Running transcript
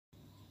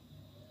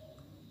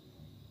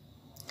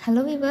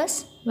Hello viewers,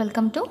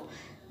 welcome to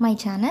my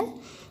channel.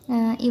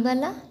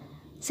 ఇవాళ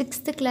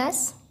 6th class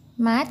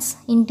maths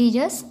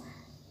integers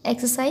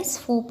exercise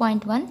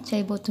 4.1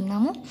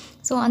 చేయబోతున్నాము.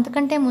 So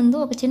అంతకంటే ముందు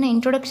ఒక చిన్న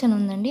ఇంట్రొడక్షన్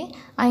ఉందండి.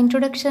 ఆ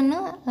ఇంట్రొడక్షన్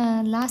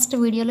లాస్ట్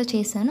వీడియోలో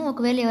చేశాను.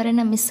 ఒకవేళ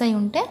ఎవరైనా మిస్ అయి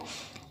ఉంటే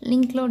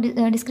లింక్లో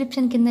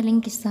డిస్క్రిప్షన్ కింద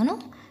లింక్ ఇస్తాను,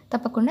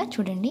 తప్పకుండా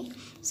చూడండి.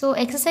 సో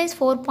ఎక్సర్సైజ్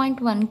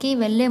 4.1కి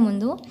వెళ్ళే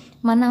ముందు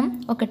మనం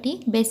ఒకటి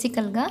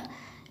బేసికల్గా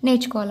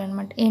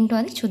నేర్చుకోవాలన్నమాట.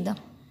 ఏంటో అది చూద్దాం.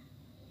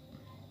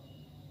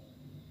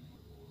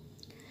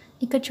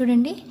 ఇక్కడ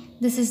చూడండి,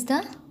 దిస్ ఇస్ ద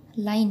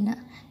లైన్.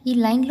 ఈ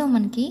లైన్లో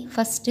మనకి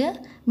ఫస్ట్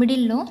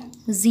మిడిల్లో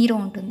 0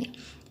 ఉంటుంది.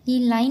 ఈ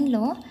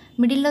లైన్లో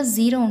మిడిల్లో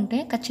 0 ఉంటే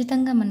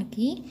ఖచ్చితంగా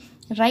మనకి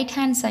రైట్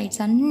హ్యాండ్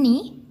సైడ్స్ అన్నీ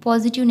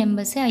పాజిటివ్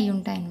నెంబర్సే అయి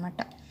ఉంటాయి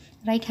అన్నమాట.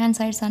 రైట్ హ్యాండ్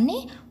సైడ్స్ అన్నీ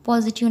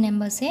పాజిటివ్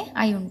నెంబర్సే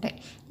అయి ఉంటాయి.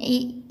 ఈ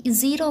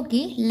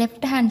 0కి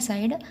లెఫ్ట్ హ్యాండ్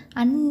సైడ్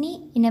అన్ని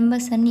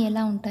నెంబర్స్ అన్నీ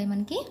ఎలా ఉంటాయి,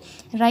 మనకి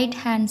రైట్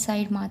హ్యాండ్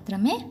సైడ్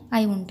మాత్రమే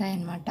అయి ఉంటాయి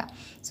అన్నమాట.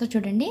 సో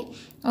చూడండి,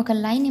 ఒక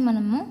లైన్ని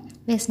మనము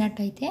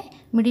వేసినట్టయితే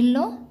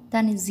మిడిల్లో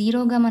దాన్ని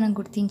 0గా మనం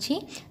గుర్తించి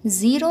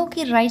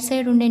 0కి రైట్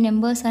సైడ్ ఉండే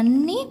నెంబర్స్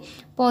అన్నీ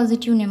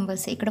పాజిటివ్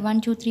నెంబర్స్. ఇక్కడ 1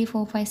 2 3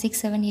 4 5 6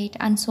 7 8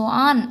 and so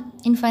on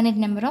infinite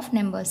number of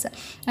numbers.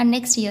 And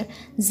next year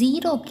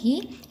 0కి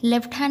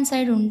లెఫ్ట్ హ్యాండ్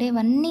సైడ్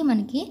ఉండేవన్నీ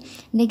మనకి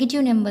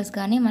నెగిటివ్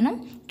నెంబర్స్గానే మనం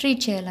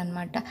ట్రీట్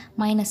చేయాలన్నమాట.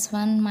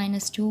 -1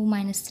 -2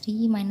 -3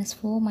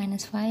 -4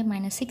 -5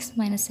 -6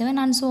 -7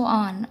 అండ్ సో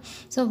ఆన్.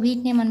 సో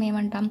వీటినే మనం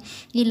ఏమంటాం,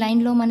 ఈ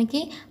లైన్లో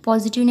మనకి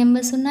పాజిటివ్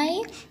నెంబర్స్ ఉన్నాయి,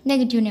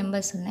 నెగిటివ్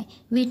నెంబర్స్ ఉన్నాయి.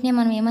 వీటినే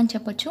మనం ఏమని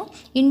చెప్పొచ్చు,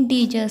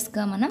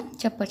 ఇంటీజర్స్గా మనం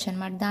చెప్పొచ్చు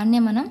అనమాట.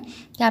 దాన్నే మనం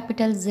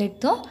క్యాపిటల్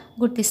జెడ్తో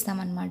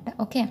గుర్తిస్తామన్నమాట.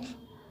 ఓకే,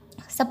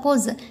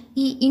 సపోజ్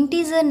ఈ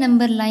ఇంటీజర్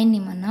నెంబర్ లైన్ని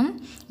మనం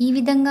ఈ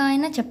విధంగా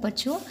అయినా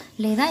చెప్పొచ్చు,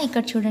 లేదా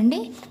ఇక్కడ చూడండి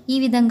ఈ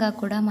విధంగా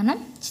కూడా మనం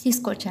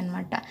తీసుకోవచ్చు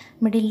అనమాట.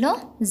 మిడిల్లో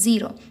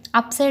 0,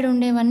 అప్ సైడ్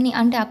ఉండేవన్నీ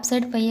అంటే అప్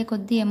సైడ్ పోయే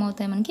కొద్దీ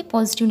ఏమవుతాయి, మనకి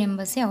పాజిటివ్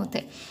నెంబర్సే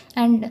అవుతాయి.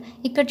 అండ్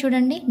ఇక్కడ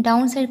చూడండి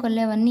డౌన్ సైడ్కి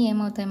వెళ్ళేవన్నీ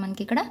ఏమవుతాయి,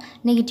 మనకి ఇక్కడ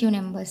నెగిటివ్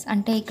నెంబర్స్.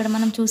 అంటే ఇక్కడ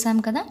మనం చూసాం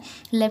కదా,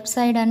 లెఫ్ట్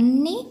సైడ్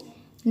అన్నీ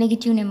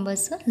నెగిటివ్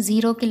నెంబర్స్,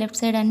 0కి లెఫ్ట్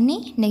సైడ్ అన్నీ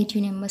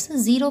నెగిటివ్ నెంబర్స్,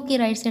 0కి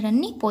రైట్ సైడ్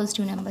అన్నీ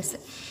పాజిటివ్ నెంబర్స్.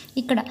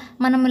 ఇక్కడ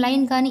మనం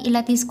లైన్ కానీ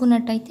ఇలా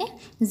తీసుకున్నట్టయితే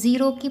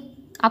 0కి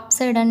అప్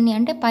సైడ్ అన్నీ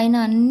అంటే పైన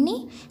అన్నీ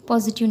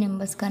పాజిటివ్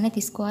నెంబర్స్గానే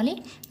తీసుకోవాలి,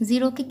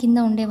 0కి కింద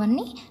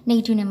ఉండేవన్నీ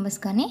నెగిటివ్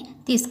నెంబర్స్గానే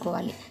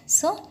తీసుకోవాలి.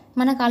 సో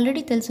మనకు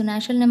ఆల్రెడీ తెలుసు,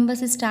 natural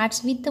numbers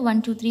starts with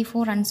 1 2 3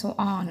 4 and so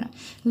on.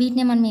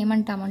 వీటిని మనం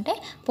ఏమంటామంటే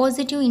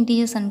పాజిటివ్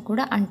ఇంటీజర్స్ అని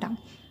కూడా అంటాం.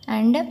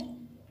 అండ్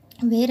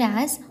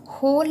వేరాజ్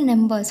హోల్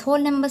నెంబర్స్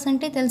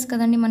అంటే తెలుసు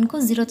కదండి, మనకు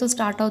 0తో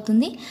స్టార్ట్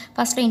అవుతుంది.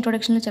 ఫస్ట్లో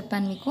ఇంట్రొడక్షన్లో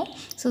చెప్పాను మీకు.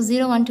 సో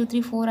 0 1 2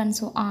 3 4 అండ్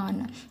సో ఆన్,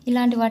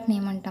 ఇలాంటి వాటిని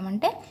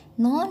ఏమంటామంటే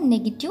నాన్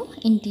నెగిటివ్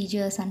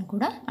ఇంటీజర్స్ అని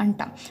కూడా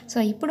అంటాం. సో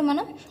ఇప్పుడు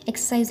మనం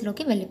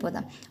ఎక్సర్సైజ్లోకి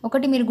వెళ్ళిపోదాం.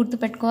 ఒకటి మీరు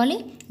గుర్తుపెట్టుకోవాలి,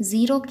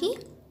 0కి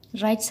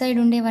రైట్ సైడ్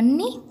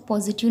ఉండేవన్నీ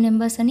పాజిటివ్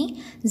నెంబర్స్ అని,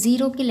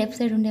 0కి లెఫ్ట్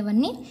సైడ్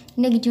ఉండేవన్నీ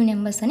నెగిటివ్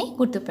నెంబర్స్ అని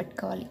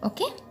గుర్తుపెట్టుకోవాలి.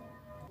 Okay,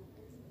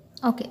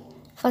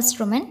 first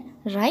Roman,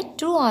 right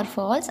true or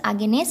falls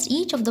against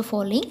each of the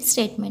following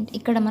statement.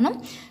 ఇక్కడ మనం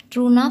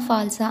ట్రూనా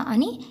ఫాల్సా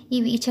అని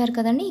ఇవి ఇచ్చారు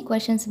కదండి, ఈ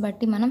క్వశ్చన్స్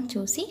బట్టి మనం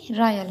చూసి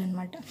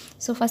రాయాలన్నమాట.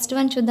 సో ఫస్ట్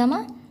వన్ చూద్దామా.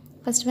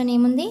 ఫస్ట్ వన్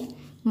ఏముంది,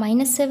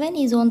 -7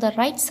 is on the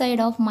right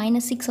side of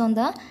 -6 on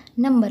the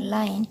number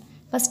line.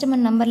 First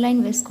మన నెంబర్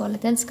లైన్ వేసుకోవాలి.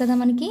 తెలుసు కదా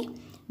మనకి,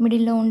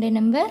 మిడిల్లో ఉండే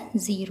నెంబర్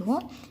 0,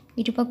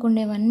 ఇటుపక్క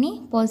ఉండేవన్నీ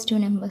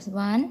positive numbers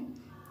 1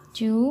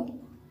 2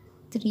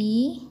 3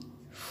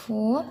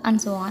 4 and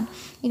so on.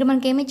 ఇక్కడ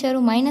మనకి ఏమి ఇచ్చారు,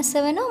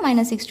 -7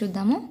 -6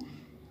 చూద్దాము.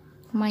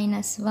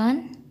 -1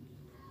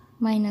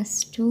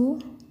 -2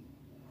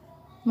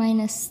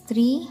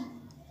 -3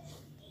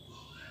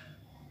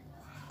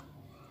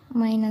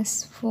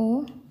 -4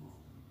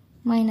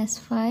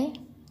 -5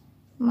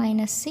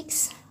 -6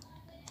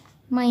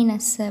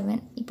 -7.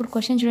 ఇప్పుడు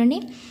క్వశ్చన్ చూడండి,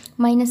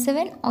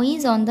 -7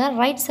 is on the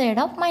right side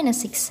of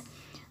 -6.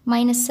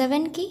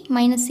 -7కి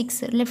 -6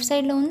 left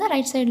సైడ్లో ఉందా,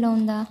 రైట్ సైడ్లో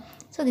ఉందా?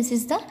 So this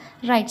is the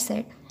right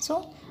side. So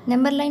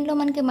number లైన్లో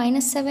మనకి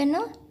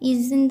 -7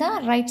 is in the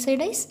right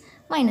side is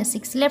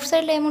 -6. Left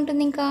సైడ్లో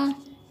ఏముంటుంది, ఇంకా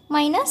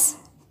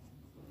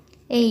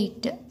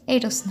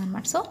 -8 వస్తుంది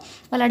అనమాట. సో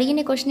వాళ్ళు అడిగిన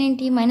క్వశ్చన్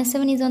ఏంటి,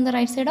 -7 is on the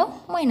right side of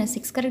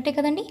 -6. కరెక్టే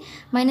కదండి.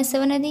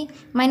 -7 అనేది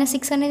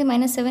 -6 అనేది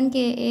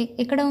 -7కి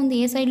ఎక్కడ ఉంది,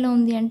 ఏ సైడ్లో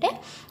ఉంది అంటే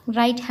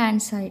right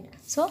hand side.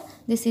 So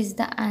this is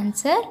the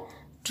answer,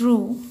 true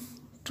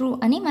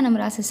అని మనం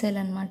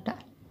రాసేసేయాలన్నమాట,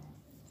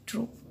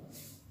 ట్రూ.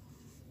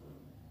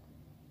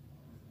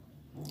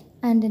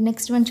 అండ్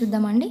నెక్స్ట్ వన్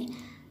చూద్దామండి.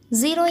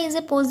 0 is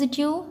a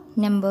positive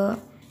number.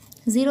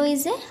 0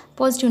 is a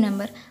positive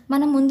number.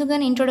 మనం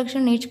ముందుగానే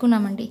introduction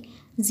నేర్చుకున్నామండి.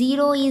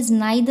 0 is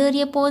neither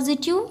A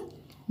positive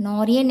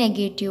Nar A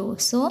negative.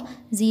 So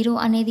 0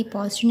 అనేది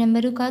పాజిటివ్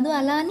నెంబరు కాదు,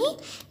 అలా అని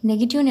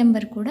negative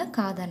number కూడా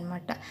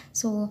కాదనమాట.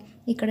 సో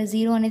ఇక్కడ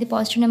 0 అనేది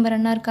పాజిటివ్ నెంబర్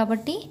అన్నారు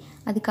కాబట్టి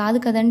అది కాదు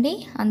కదండి,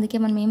 అందుకే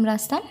మనం ఏం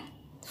రాస్తాం,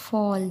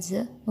 falls.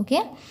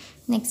 Okay,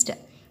 next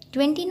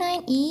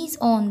 29 is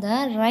on the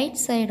right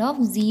side of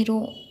 0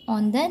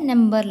 on the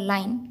number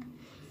line.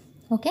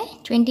 Okay,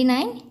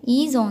 29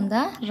 is on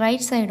the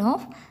right side of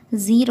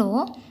 0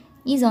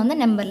 is on the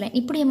number line.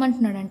 ఇప్పుడు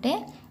ఏమంటున్నాడంటే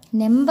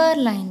నెంబర్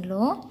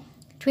లైన్లో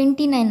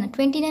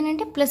 29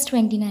 అంటే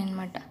 +29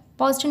 అనమాట.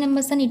 పాజిటివ్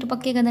నెంబర్స్ అని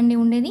ఇటుపక్కే కదండి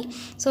ఉండేది.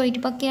 సో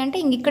ఇటుపక్కే అంటే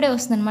ఇక్కడే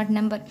వస్తుంది అనమాట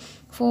number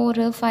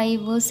 4,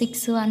 5,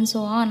 6 and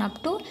so on up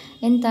to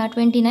ఎంత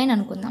 29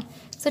 అనుకుందాం.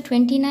 So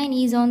 29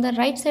 is on the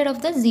right side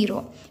of the 0.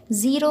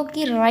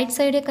 0కి రైట్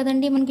సైడే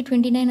కదండి మనకి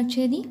 29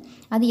 వచ్చేది.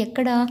 అది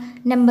ఎక్కడ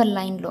నెంబర్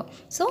లైన్లో.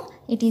 So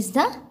it is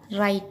the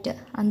right.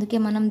 అందుకే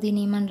మనం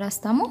దీన్ని ఏమని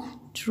రాస్తాము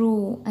ట్రూ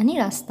అని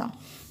రాస్తాం.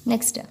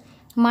 Next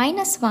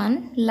 -1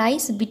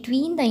 lies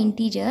between the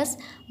integers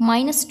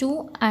 -2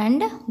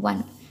 and 1.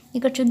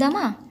 ఇక్కడ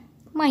చూద్దామా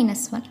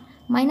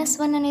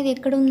 -1 అనేది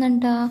ఎక్కడ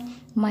ఉందంట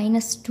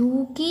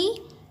 -2కి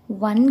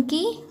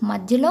 1కి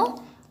మధ్యలో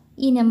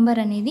ఈ నెంబర్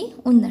అనేది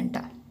ఉందంట.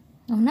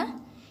 అవునా?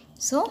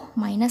 సో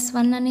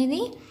 -1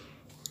 అనేది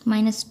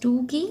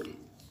 -2కి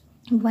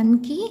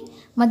 1కి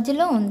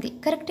మధ్యలో ఉంది.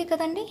 కరెక్టే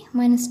కదండి.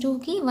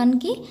 -2కి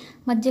 1కి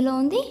మధ్యలో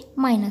ఉంది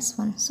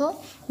 -1. So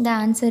the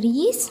answer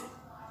is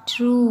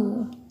true.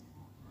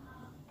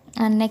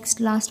 And next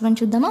last one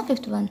చూద్దామా,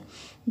 5th one.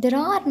 There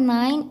are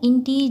 9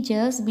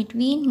 integers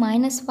between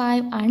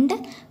 -5 and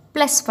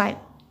 +5.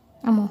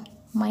 అమ్మో,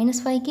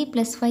 -5కి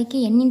 +5కి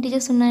ఎన్ని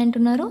ఇంటీజర్స్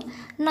ఉన్నాయంటున్నారు?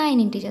 9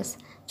 ఇంటీజర్స్.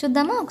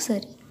 చూద్దామా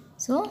ఒకసారి.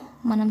 సో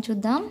మనం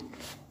చూద్దాం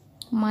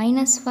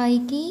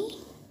 -5కి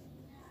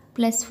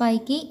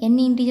 +5కి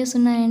ఎన్ని ఇంటీజర్స్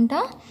ఉన్నాయంట?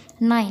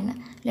 9.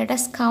 Let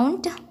us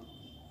count.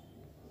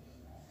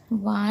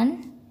 1,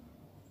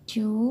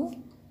 2,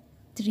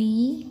 3,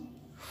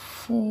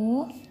 4,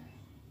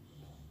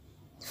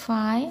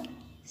 5,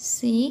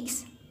 6,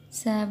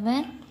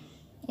 7,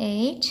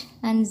 8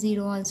 and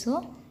 0 also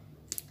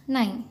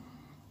 9.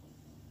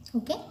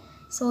 Okay,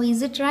 so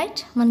is it right?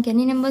 మనకి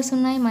ఎన్ని నెంబర్స్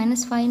ఉన్నాయి?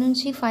 -5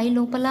 నుంచి 5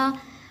 లోపల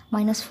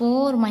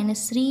 -4,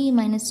 -3,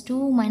 -2,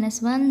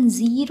 -1,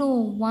 0,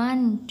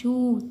 1, 2,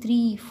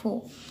 3, 4.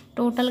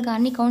 టోటల్గా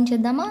అన్ని కౌంట్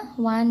చేద్దామా?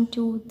 1,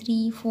 2,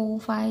 3, 4,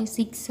 5,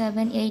 6,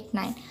 7, 8,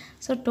 9.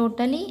 So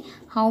totally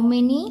how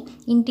many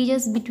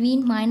integers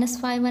between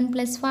 -5 and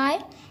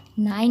 +5?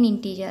 9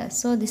 integers.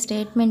 So the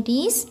statement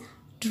is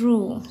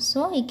true. So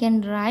you can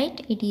write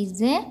it is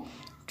a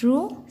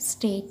true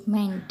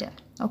statement.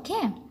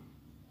 Okay.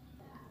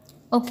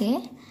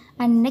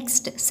 And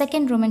next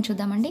second Roman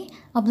చూద్దామండి.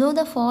 Observe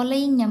the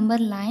following number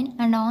line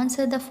and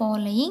answer the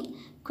following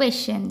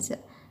questions.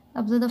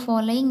 Observe the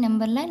following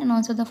number line and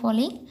answer the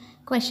following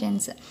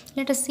questions.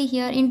 Let us see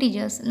here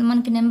integers.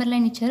 మనకి number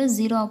line ఇచ్చారు.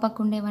 0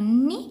 అవపక్క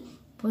ఉండేవన్నీ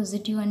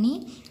positive అని,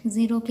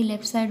 0కి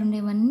left side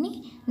ఉండేవన్నీ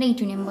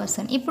negative numbers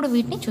అని. ఇప్పుడు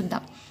వీటిని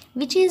చూద్దాం.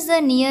 Which is the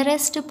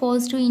nearest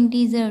positive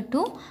integer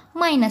to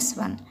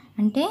 -1?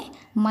 అంటే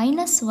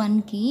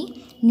 -1కి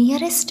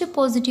నియరెస్ట్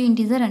పాజిటివ్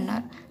ఇంటీజర్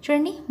అన్నారు.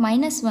 చూడండి,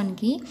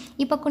 -1కి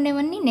ఈ పక్క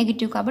ఉండేవన్నీ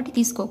నెగిటివ్ కాబట్టి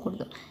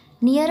తీసుకోకూడదు.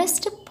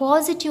 నియరెస్ట్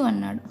పాజిటివ్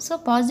అన్నాడు. సో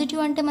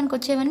పాజిటివ్ అంటే మనకు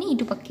వచ్చేవన్నీ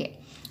ఇటుపక్కే.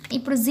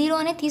 ఇప్పుడు 0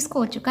 అనేది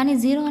తీసుకోవచ్చు, కానీ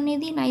 0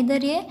 అనేది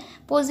నైదర్ ఏ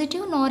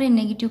పాజిటివ్ నార్ ఏ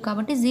నెగిటివ్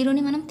కాబట్టి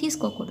 0ని మనం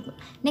తీసుకోకూడదు.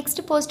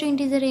 నెక్స్ట్ పాజిటివ్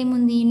ఇంటీజర్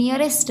ఏముంది?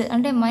 నియరెస్ట్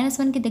అంటే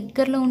 -1కి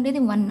దగ్గరలో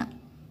ఉండేది 1.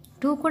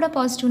 2 కూడా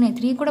పాజిటివ్నే,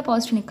 3 కూడా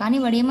పాజిటివ్నే, కానీ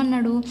వాడు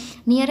ఏమన్నాడు?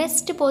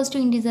 నియరెస్ట్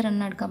పాజిటివ్ ఇంటీజర్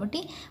అన్నాడు కాబట్టి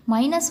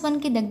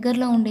 -1కి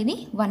దగ్గరలో ఉండేది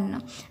 1.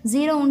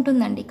 0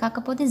 ఉంటుందండి,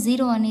 కాకపోతే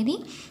 0 అనేది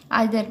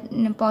ఐదర్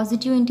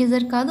పాజిటివ్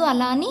ఇంటీజర్ కాదు,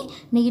 అలా అని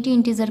నెగిటివ్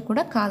ఇంటీజర్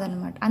కూడా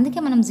కాదనమాట.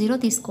 అందుకే మనం 0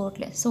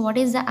 తీసుకోవట్లేదు. So what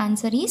is the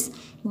answer is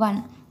 1.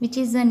 Which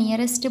is the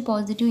nearest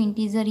positive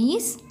integer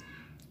is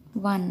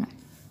 1.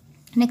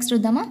 Next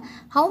చూద్దామా.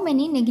 How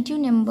many negative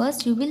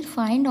numbers you will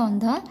find on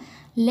the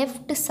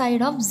left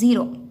side of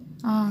 0?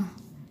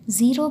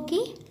 0కి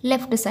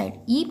లెఫ్ట్ సైడ్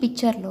ఈ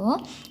పిక్చర్లో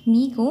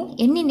మీకు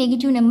ఎన్ని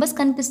నెగిటివ్ నెంబర్స్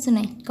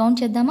కనిపిస్తున్నాయి? కౌంట్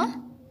చేద్దామా.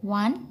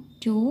 1,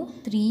 2,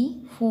 3,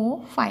 4,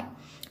 5.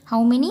 How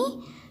many?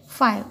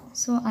 5.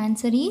 So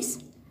answer is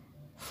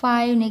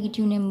 5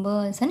 negative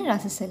numbers అని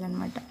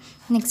రాసేసేయాలన్నమాట.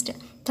 Next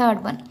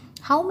third one.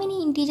 How many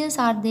integers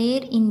are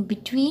there in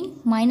between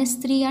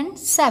 -3 and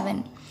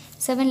 7?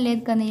 7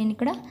 లేదు కదా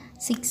ఇక్కడ,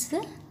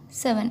 6,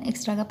 7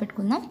 ఎక్స్ట్రాగా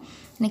పెట్టుకుందాం.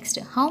 Next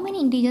how many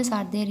integers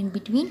are there in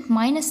between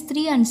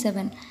 -3 and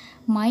 7?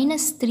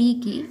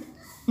 -3కి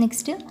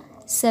నెక్స్ట్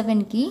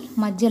 7కి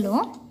మధ్యలో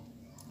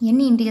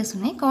ఎన్ని ఇంటీజర్స్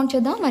ఉన్నాయి? కౌంట్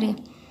చేద్దాం మరి.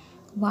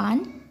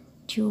 1,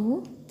 2,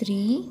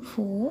 3,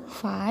 4,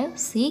 5,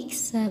 6,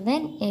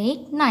 7,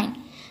 8, 9.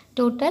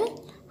 Total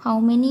how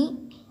many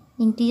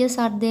integers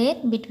are there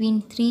between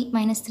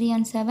 -3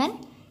 and 7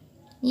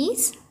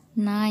 is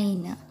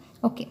 9.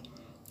 Okay.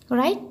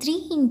 Write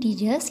 3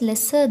 integers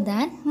lesser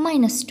than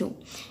 -2.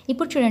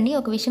 ఇప్పుడు చూడండి,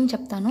 ఒక విషయం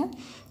చెప్తాను.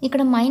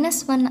 ఇక్కడ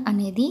 -1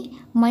 అనేది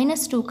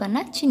 -2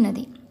 కన్నా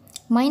చిన్నది,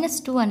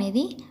 -2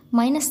 అనేది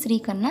 -3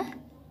 కన్నా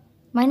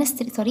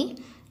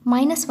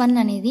 -1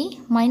 అనేది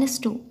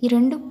 -2, ఈ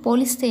రెండు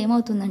పోలిస్తే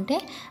ఏమవుతుందంటే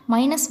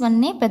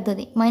 -1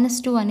 పెద్దది,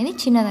 -2 అనేది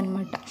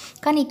చిన్నదనమాట.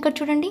 కానీ ఇక్కడ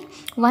చూడండి,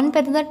 1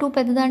 పెద్దదా 2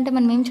 పెద్దదా అంటే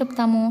మనం ఏం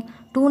చెప్తాము?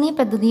 2నే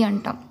పెద్దది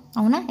అంటాం.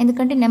 అవునా,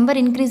 ఎందుకంటే నెంబర్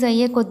ఇంక్రీజ్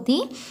అయ్యే కొద్దీ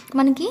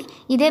మనకి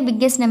ఇదే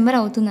బిగ్గెస్ట్ నెంబర్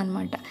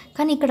అవుతుందన్నమాట.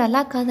 కానీ ఇక్కడ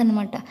అలా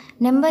కాదనమాట.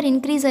 నెంబర్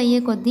ఇంక్రీజ్ అయ్యే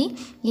కొద్దీ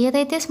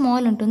ఏదైతే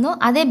స్మాల్ ఉంటుందో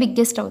అదే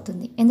బిగ్గెస్ట్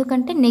అవుతుంది,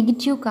 ఎందుకంటే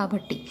నెగిటివ్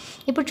కాబట్టి.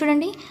 ఇప్పుడు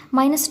చూడండి,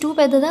 -2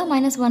 పెద్దదా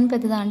 -1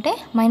 పెద్దదా అంటే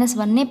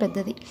 -1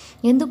 పెద్దది.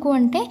 ఎందుకు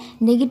అంటే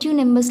నెగిటివ్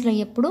నెంబర్స్లో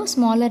ఎప్పుడు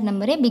స్మాలర్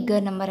నెంబరే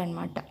బిగ్గర్ నెంబర్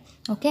అనమాట.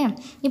 ఓకే,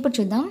 ఇప్పుడు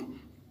చూద్దాం.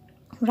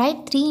 రైట్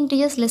 3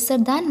 ఇంటీజర్స్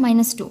లెస్సర్ దాన్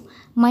 -2.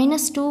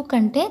 -2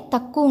 కంటే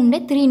తక్కువ ఉండే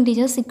 3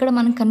 ఇంటీజర్స్ ఇక్కడ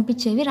మనకు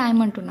కనిపించేవి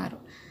రాయమంటున్నారు.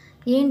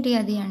 ఏంటి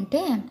అది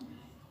అంటే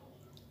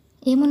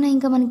ఏమున్నాయి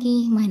ఇంకా మనకి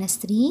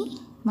 -3,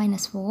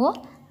 -4,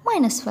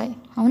 -5.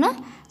 అవునా,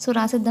 సో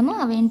రాసేద్దామా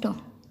అవేంటో.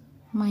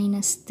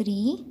 -3,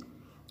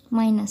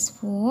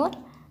 -4,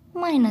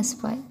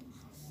 -5.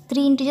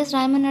 3 ఇంటీజర్స్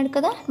రాయమన్నాడు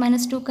కదా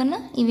 -2 కన్నా,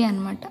 ఇవే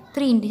అనమాట.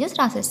 3 ఇంటీజర్స్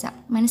రాసేసాం.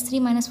 -3,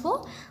 -4,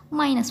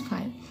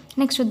 -5.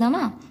 నెక్స్ట్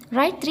చూద్దామా.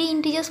 రైట్ 3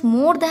 ఇంటీజర్స్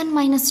మోర్ దాన్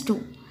 -2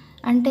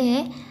 అంటే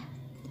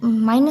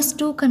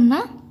 -2 కన్నా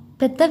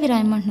పెద్దవి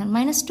రాయమంటున్నారు.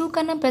 -2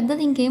 కన్నా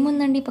పెద్దది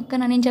ఇంకేముందండి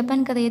పక్కన. నేను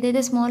చెప్పాను కదా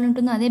ఏదైతే స్మాల్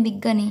ఉంటుందో అదే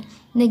బిగ్ అని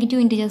నెగిటివ్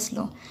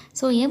ఇంటీజర్స్లో.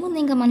 సో ఏముంది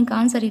ఇంకా మనకి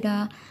ఆన్సర్ ఇక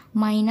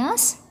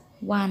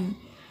 -1.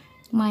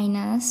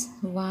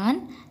 -1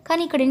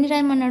 కానీ ఇక్కడ ఎన్ని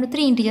రాయమన్నాడు,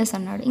 3 ఇంటీజర్స్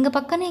అన్నాడు. ఇంకా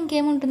పక్కనే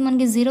ఇంకేముంటుంది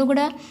మనకి, 0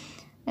 కూడా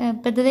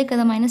పెద్దదే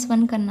కదా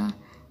 -1 కన్నా,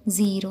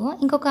 0.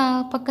 ఇంకొక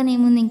పక్కన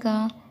ఏముంది ఇంకా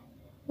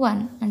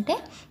 1 అంటే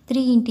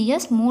 3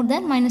 ఇంటీజర్స్ మోర్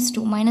దాన్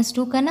 -2.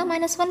 -2 కన్నా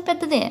 -1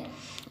 పెద్దదే,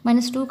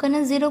 -2 కన్నా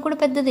 0 కూడా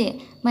పెద్దదే,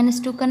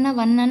 -2 కన్నా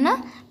 1 అన్నా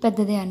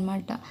పెద్దదే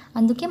అనమాట.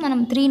 అందుకే మనం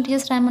 3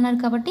 ఇంటీజర్స్ రాయమన్నారు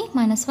కాబట్టి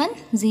 -1,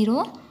 0,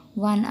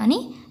 1 అని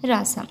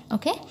రాసాం.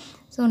 ఓకే,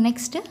 సో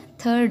నెక్స్ట్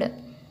థర్డ్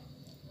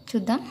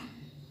చూద్దాం.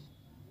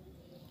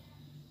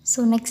 సో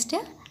నెక్స్ట్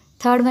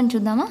థర్డ్ వన్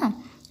చూద్దామా.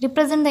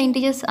 Represent the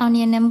integers on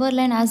a number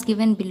line as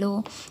given below.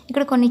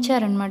 ఇక్కడ కొన్ని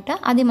ఇచ్చారనమాట,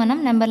 అది మనం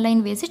నెంబర్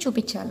లైన్ వేసి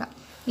చూపించాలా.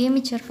 ఏమి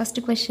ఇచ్చారు ఫస్ట్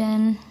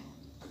క్వశ్చన్,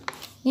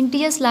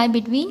 ఇంటీజర్స్ లై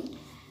బిట్వీన్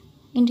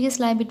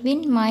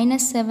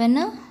 -7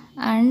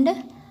 అండ్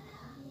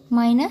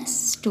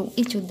 -2.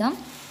 ఇది చూద్దాం.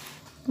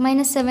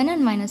 -7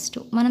 అండ్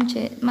 -2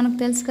 మనకు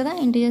తెలుసు కదా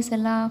ఇంటీజర్స్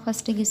ఎలా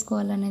ఫస్ట్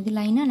గీసుకోవాలనేది.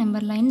 Line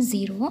number line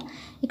 0.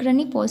 ఇక్కడ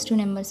అన్ని పాజిటివ్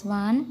నెంబర్స్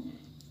 1,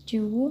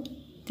 2,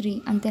 3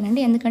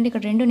 అంతేనండి, ఎందుకంటే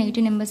ఇక్కడ 2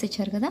 నెగిటివ్ నెంబర్స్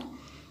ఇచ్చారు కదా.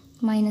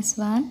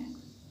 -1,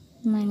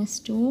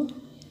 -2,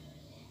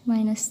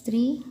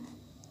 -3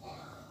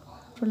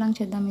 ప్రొలాంగ్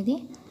చేద్దాం. ఇది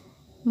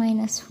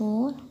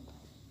 -4,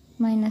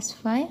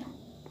 -5,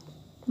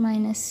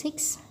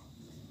 -6,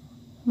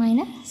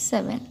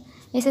 -7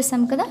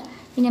 వేసేస్తాం కదా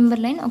ఈ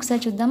నెంబర్ లైన్.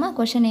 ఒకసారి చూద్దామా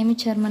క్వశ్చన్ ఏమి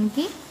ఇచ్చారు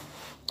మనకి.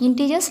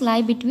 ఇంటీజర్స్ లై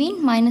బిట్వీన్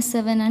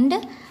 -7 అండ్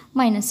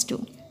 -2.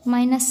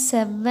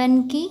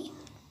 -7కి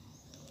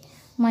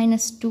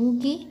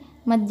 -2కి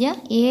మధ్య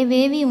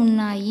ఏవేవి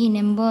ఉన్నాయి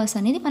నెంబర్స్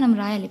అనేది మనం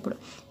రాయాలి. ఇప్పుడు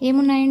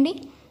ఏమున్నాయండి,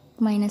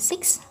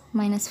 -6,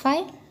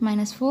 -5,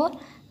 -4,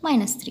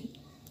 -3.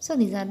 So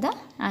these are the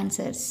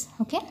answers.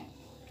 Okay,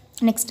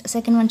 next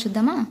second one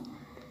చూద్దామా.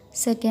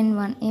 సెకండ్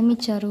వన్ ఏమి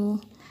ఇచ్చారు,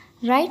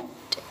 రైట్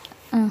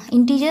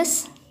ఇంటీజర్స్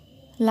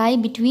లై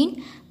బిట్వీన్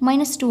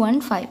 -2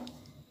 and 5.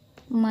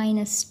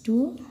 -2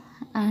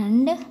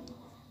 and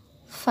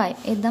 5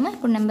 వేద్దామా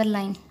ఇప్పుడు నెంబర్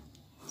లైన్.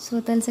 సో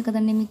తెలుసు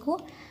కదండి మీకు,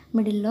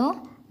 మిడిల్లో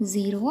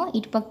 0,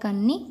 ఇటు పక్క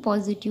అన్ని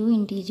పాజిటివ్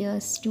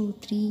ఇంటీజర్స్ 2,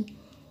 3,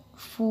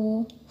 4,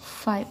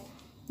 5.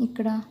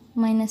 ఇక్కడ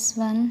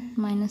 -1,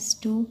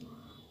 -2,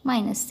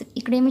 -3.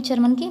 ఇక్కడ ఏమి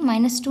ఇచ్చారు మనకి,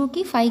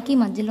 -2కి 5కి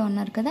మధ్యలో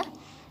ఉన్నారు కదా.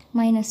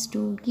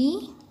 -2కి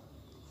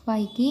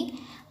 5కి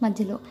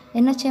మధ్యలో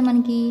ఎన్ని వచ్చాయి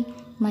మనకి,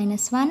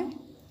 -1,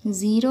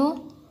 0,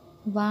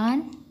 1,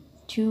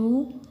 2,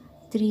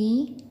 3,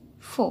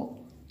 4.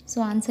 So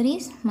answer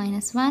is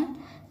 -1,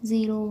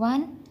 0,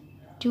 1,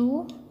 2,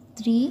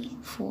 3,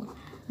 4.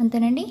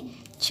 అంతేనండి,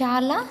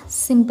 చాలా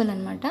సింపుల్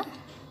అనమాట.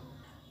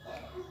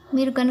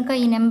 మీరు కనుక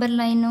ఈ నెంబర్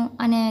లైన్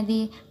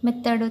అనేది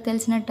మెథడ్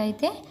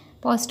తెలిసినట్టయితే,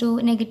 పాజిటివ్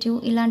నెగిటివ్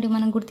ఇలాంటివి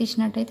మనం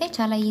గుర్తించినట్టయితే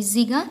చాలా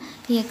ఈజీగా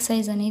ఈ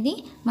ఎక్సర్సైజ్ అనేది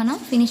మనం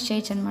ఫినిష్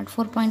చేయొచ్చు అనమాట.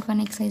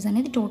 4.1 ఎక్సర్సైజ్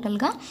అనేది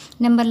టోటల్గా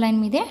నెంబర్ లైన్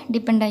మీదే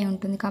డిపెండ్ అయి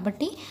ఉంటుంది.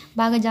 కాబట్టి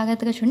బాగా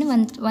జాగ్రత్తగా చూడండి.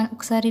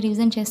 ఒకసారి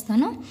రివిజన్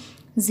చేస్తాను.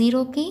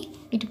 0కి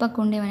ఇటుపక్క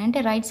ఉండేవన్నీ అంటే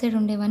రైట్ సైడ్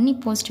ఉండేవన్నీ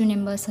పాజిటివ్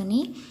నెంబర్స్ అని,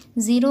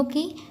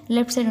 0కి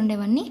లెఫ్ట్ సైడ్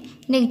ఉండేవన్నీ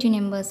నెగిటివ్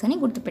నెంబర్స్ అని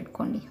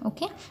గుర్తుపెట్టుకోండి.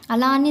 ఓకే,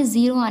 అలా అని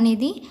 0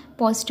 అనేది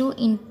పాజిటివ్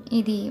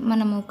ఇది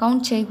మనము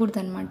కౌంట్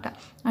చేయకూడదు అనమాట.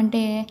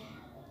 అంటే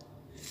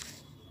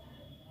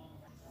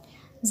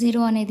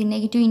 0 అనేది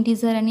నెగిటివ్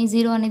ఇంటీజర్ అని,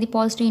 0 అనేది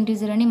పాజిటివ్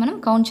ఇంటీజర్ అని మనం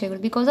కౌంట్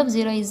చేయకూడదు. Because of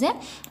 0 is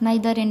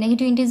neither A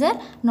negative integer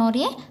Nar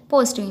A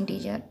positive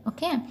integer.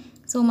 Okay,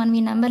 so మనం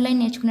ఈ నెంబర్ లైన్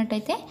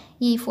నేర్చుకున్నట్టయితే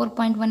ఈ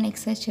 4.1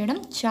 ఎక్సర్సైజ్ చేయడం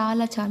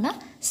చాలా చాలా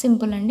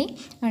సింపుల్ అండి.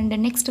 అండ్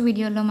నెక్స్ట్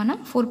వీడియోలో మనం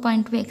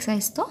 4.2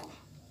 ఎక్సర్సైజ్తో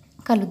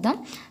కలుద్దాం.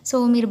 సో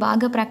మీరు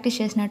బాగా ప్రాక్టీస్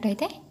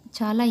చేసినట్టయితే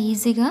చాలా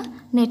ఈజీగా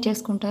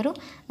నేర్చేసుకుంటారు.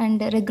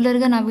 అండ్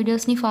రెగ్యులర్గా నా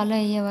వీడియోస్ని ఫాలో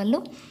అయ్యే వాళ్ళు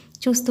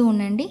చూస్తూ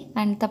ఉండండి.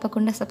 అండ్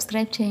తప్పకుండా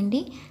సబ్స్క్రైబ్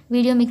చేయండి.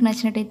 వీడియో మీకు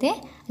నచ్చినట్టయితే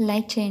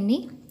లైక్ చేయండి.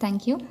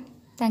 Thank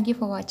you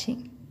for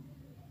watching.